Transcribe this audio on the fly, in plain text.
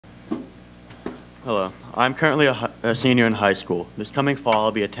Hello. I'm currently a senior in high school. This coming fall,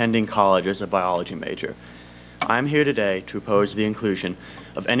 I'll be attending college as a biology major. I'm here today to oppose the inclusion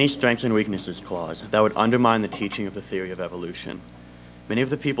of any strengths and weaknesses clause that would undermine the teaching of the theory of evolution. Many of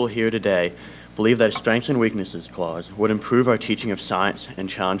the people here today believe that a strengths and weaknesses clause would improve our teaching of science and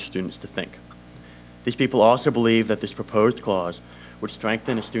challenge students to think. These people also believe that this proposed clause would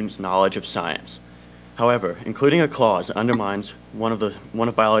strengthen a student's knowledge of science. However, including a clause that undermines one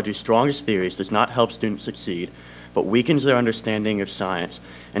of biology's strongest theories does not help students succeed, but weakens their understanding of science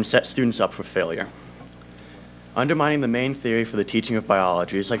and sets students up for failure. Undermining the main theory for the teaching of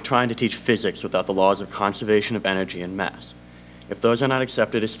biology is like trying to teach physics without the laws of conservation of energy and mass. If those are not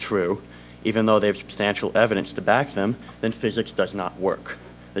accepted as true, even though they have substantial evidence to back them, then physics does not work.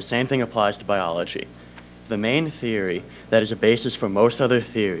 The same thing applies to biology. If the main theory that is a basis for most other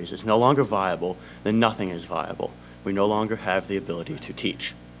theories is no longer viable, then nothing is viable. We no longer have the ability to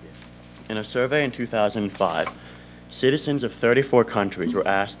teach. In a survey in 2005, citizens of 34 countries were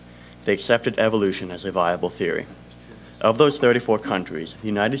asked if they accepted evolution as a viable theory. Of those 34 countries, the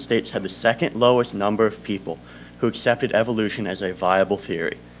United States had the second lowest number of people who accepted evolution as a viable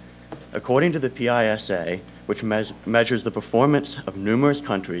theory. According to the PISA, which measures the performance of numerous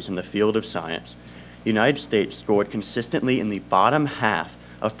countries in the field of science, the United States scored consistently in the bottom half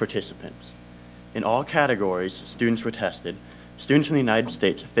of participants. In all categories students were tested, students in the United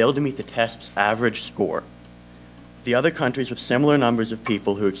States failed to meet the test's average score. The other countries with similar numbers of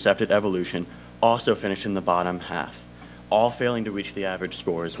people who accepted evolution also finished in the bottom half, all failing to reach the average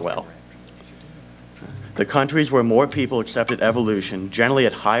score as well. The countries where more people accepted evolution generally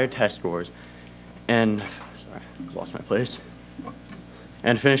had higher test scores and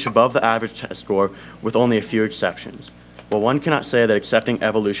finished above the average test score with only a few exceptions. While one cannot say that accepting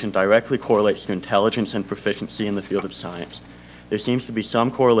evolution directly correlates to intelligence and proficiency in the field of science, there seems to be some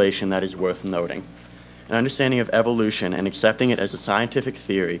correlation that is worth noting. An understanding of evolution and accepting it as a scientific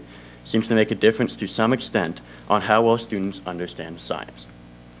theory seems to make a difference to some extent on how well students understand science.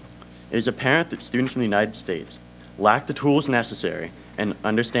 It is apparent that students in the United States lack the tools necessary and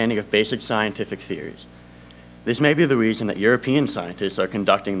understanding of basic scientific theories. This may be the reason that European scientists are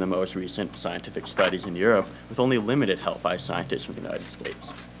conducting the most recent scientific studies in Europe with only limited help by scientists from the United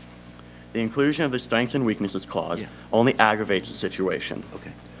States. The inclusion of the strengths and weaknesses clause only aggravates the situation.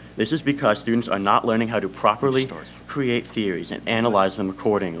 This is because students are not learning how to properly create theories and analyze them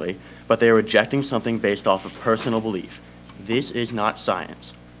accordingly, but they are rejecting something based off of personal belief. This is not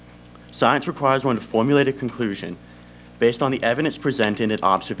science. Science requires one to formulate a conclusion based on the evidence presented and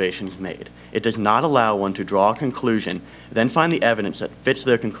observations made. It does not allow one to draw a conclusion, then find the evidence that fits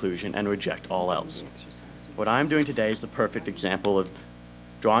their conclusion and reject all else. What I'm doing today is the perfect example of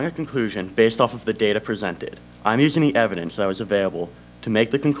drawing a conclusion based off of the data presented. I'm using the evidence that was available to make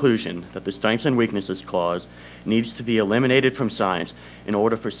the conclusion that the strengths and weaknesses clause needs to be eliminated from science in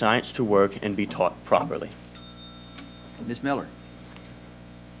order for science to work and be taught properly. Ms. Miller.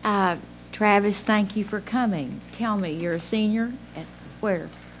 Travis, thank you for coming. Tell me, you're a senior at where?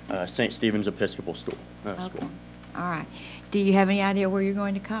 St. Stephen's Episcopal School. Okay. All right. Do you have any idea where you're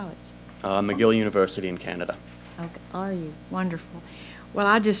going to college? McGill University in Canada. Okay. Are you? Wonderful. Well,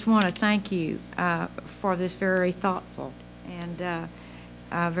 I just want to thank you for this very thoughtful and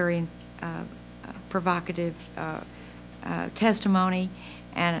very provocative testimony,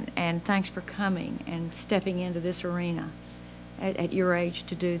 and thanks for coming and stepping into this arena at your age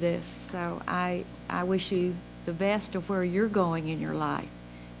to do this. So I wish you the best of where you're going in your life.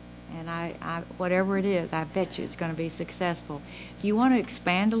 And whatever it is, I bet you it's going to be successful. If you want to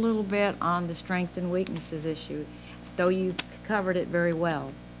expand a little bit on the strengths and weaknesses issue, though you covered it very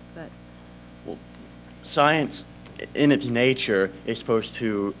well. Well, science, in its nature, is supposed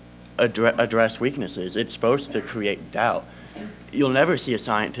to address weaknesses. It's supposed to create doubt. You'll never see a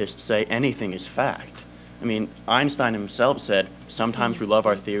scientist say anything is fact. I mean, Einstein himself said, sometimes we love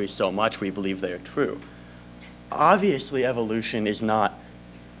our theories so much we believe they are true. Obviously, evolution is not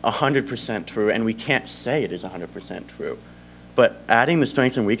 100% true, and we can't say it is 100% true. But adding the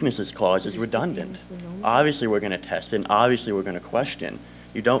strengths and weaknesses clause is redundant. Obviously, we're going to test it, and obviously, we're going to question.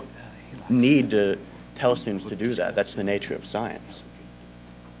 You don't need to tell students to do that. That's the nature of science.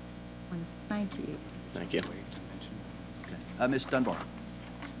 Thank you. Thank you. Ms. Dunbar.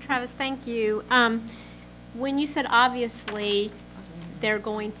 Travis, thank you. When you said obviously they're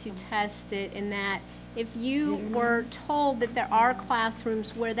going to test it, and that if you were told that there are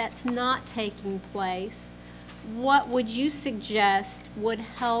classrooms where that's not taking place, what would you suggest would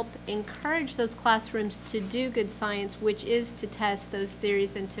help encourage those classrooms to do good science, which is to test those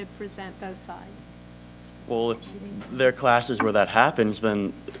theories and to present both sides? Well, if there are classes where that happens,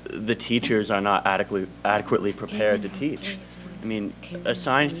 then the teachers are not adequately prepared to teach. I mean, a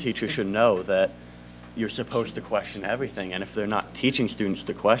science teacher should know that you're supposed to question everything, and if they're not teaching students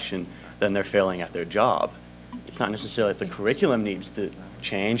to question, then they're failing at their job. It's not necessarily that the curriculum needs to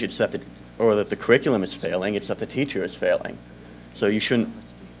change, it's that that the curriculum is failing, it's that the teacher is failing. So you shouldn't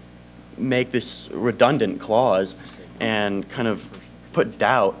make this redundant clause and kind of put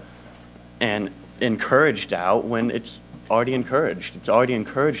doubt and encourage doubt when it's already encouraged. It's already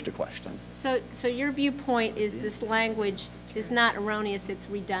encouraged to question. So your viewpoint is this language is not erroneous, it's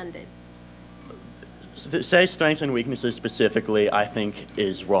redundant? To say strengths and weaknesses specifically, I think,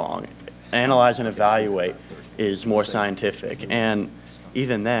 is wrong. Analyze and evaluate is more scientific, and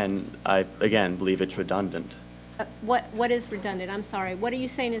even then, I, again, believe it's redundant. What is redundant? I'm sorry. What are you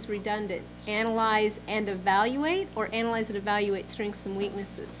saying is redundant? Analyze and evaluate, or analyze and evaluate strengths and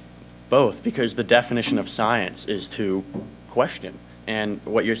weaknesses? Both, because the definition of science is to question. And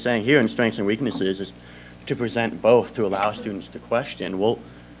what you're saying here in strengths and weaknesses is to present both, to allow students to question. Well,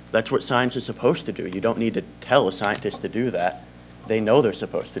 that's what science is supposed to do. You don't need to tell a scientist to do that. They know they're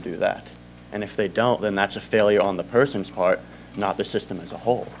supposed to do that. And if they don't, then that's a failure on the person's part, not the system as a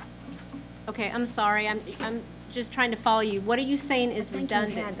whole. Okay, I'm sorry. I'm just trying to follow you. What are you saying is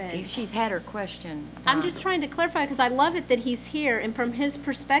redundant then? She's had her question. I'm just trying to clarify because I love it that he's here, and from his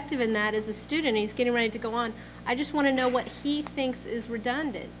perspective in that as a student, he's getting ready to go on. I just want to know what he thinks is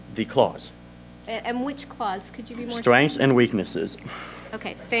redundant. The clause. And which clause? Could you be more Strengths specific? and weaknesses.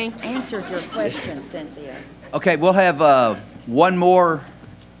 Okay, thank you. Answered your question, Cynthia. Okay, we'll have one more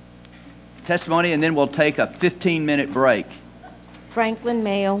testimony, and then we'll take a 15-minute break. Franklin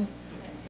Mail,